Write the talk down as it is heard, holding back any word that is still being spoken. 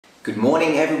Good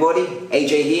morning everybody,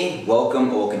 AJ here,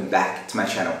 welcome back to my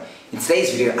channel. In today's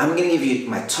video, I'm going to give you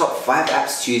my top 5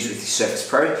 apps to use with your Surface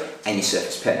Pro and your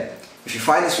Surface Pen. If you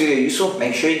find this video useful,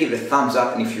 make sure you give it a thumbs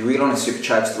up, and if you really want to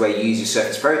supercharge the way you use your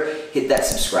Surface Pro, hit that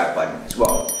subscribe button as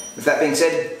well. With that being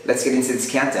said, let's get into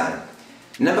this countdown.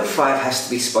 Number 5 has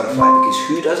to be Spotify, because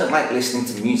who doesn't like listening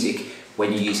to music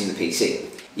when you're using the PC?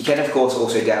 You can of course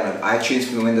also download iTunes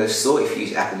from the Windows Store if you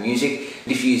use Apple Music.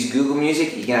 And if you use Google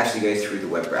Music, you can actually go through the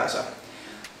web browser.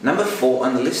 Number 4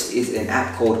 on the list is an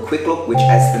app called Quick Look, which,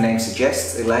 as the name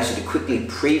suggests, allows you to quickly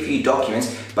preview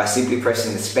documents by simply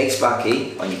pressing the spacebar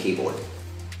key on your keyboard.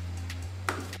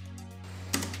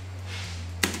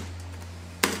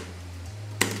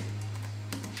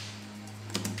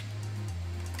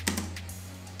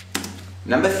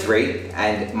 Number 3,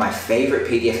 and my favorite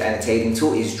PDF annotating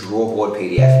tool, is Drawboard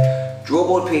PDF.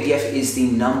 Drawboard PDF is the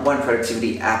 #1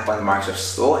 productivity app on the Microsoft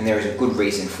Store, and there is a good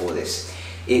reason for this.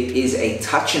 It is a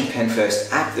touch and pen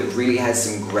first app that really has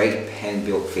some great pen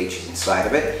built features inside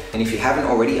of it. And if you haven't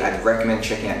already, I'd recommend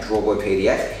checking out Drawboard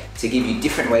PDF to give you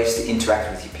different ways to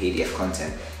interact with your PDF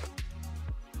content.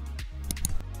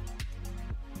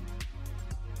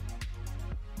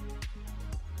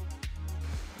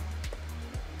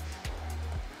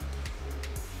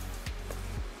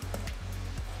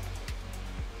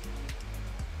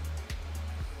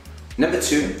 Number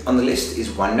 2 on the list is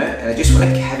OneNote, and I just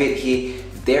want to caveat here,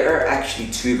 there are actually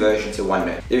 2 versions of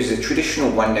OneNote. There's a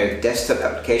traditional OneNote desktop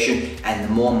application and the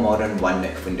more modern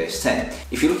OneNote for Windows 10.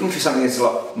 If you're looking for something that's a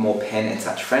lot more pen and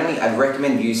touch friendly, I'd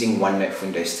recommend using OneNote for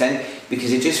Windows 10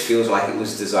 because it just feels like it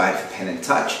was designed for pen and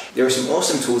touch. There are some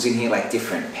awesome tools in here, like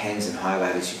different pens and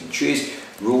highlighters you can choose,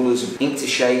 rulers and ink to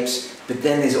shapes, but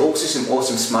then there's also some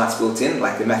awesome smarts built in,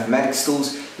 like the mathematics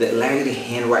tools that allow you to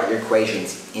handwrite your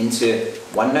equations into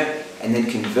OneNote and then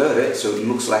convert it so it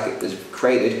looks like it was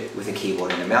created with a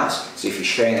keyboard and a mouse. So if you're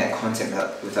sharing that content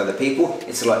with other people,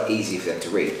 it's a lot easier for them to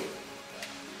read.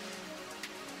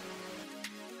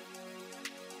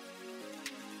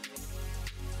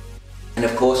 And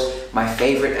of course, my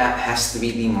favorite app has to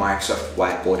be the Microsoft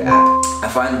Whiteboard app. I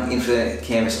find Infinite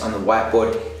Canvas on the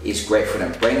whiteboard is great for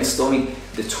them brainstorming.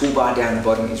 The toolbar down the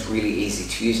bottom is really easy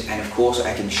to use, and of course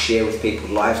I can share with people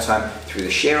live time through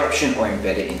the share option or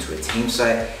embed it into a team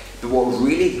site. But what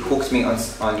really hooked me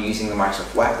on using the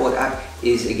Microsoft Whiteboard app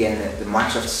is, again, the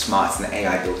Microsoft Smarts and the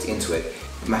AI built into it.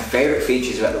 My favorite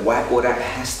features about the Whiteboard app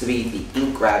has to be the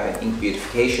ink grab and ink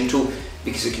beautification tool,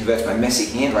 because it converts my messy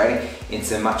handwriting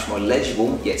into much more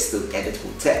legible yet still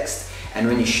editable text. And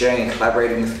when you're sharing and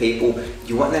collaborating with people,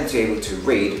 you want them to be able to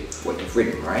read what you've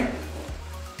written, right?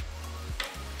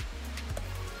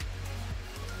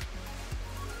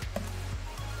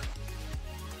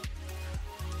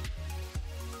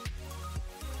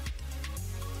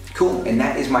 Cool, and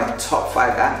that is my top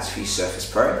 5 apps for your Surface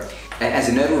Pro. And as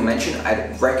a notable mention,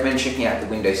 I'd recommend checking out the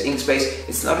Windows Inkspace.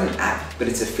 It's not an app, but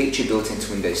it's a feature built into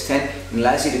Windows 10 and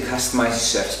allows you to customize your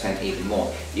Surface Pen even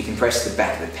more. You can press the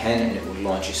back of the pen and it will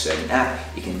launch a certain app.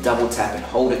 You can double tap and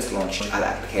hold it to launch other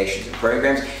applications and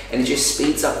programs, and it just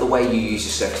speeds up the way you use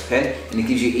your Surface Pen, and it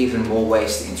gives you even more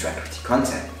ways to interact with your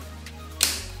content.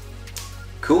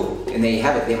 Cool, and there you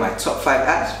have it. They're my top 5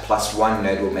 apps plus 1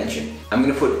 notable mention. I'm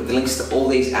going to put the links to all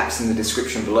these apps in the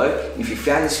description below. And if you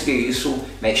found this video useful,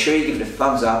 make sure you give it a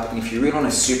thumbs up, and if you really want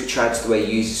to supercharge the way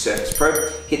you use your Surface Pro,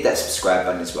 hit that subscribe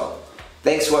button as well.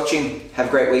 Thanks for watching, have a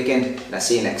great weekend, and I'll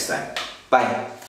see you next time. Bye.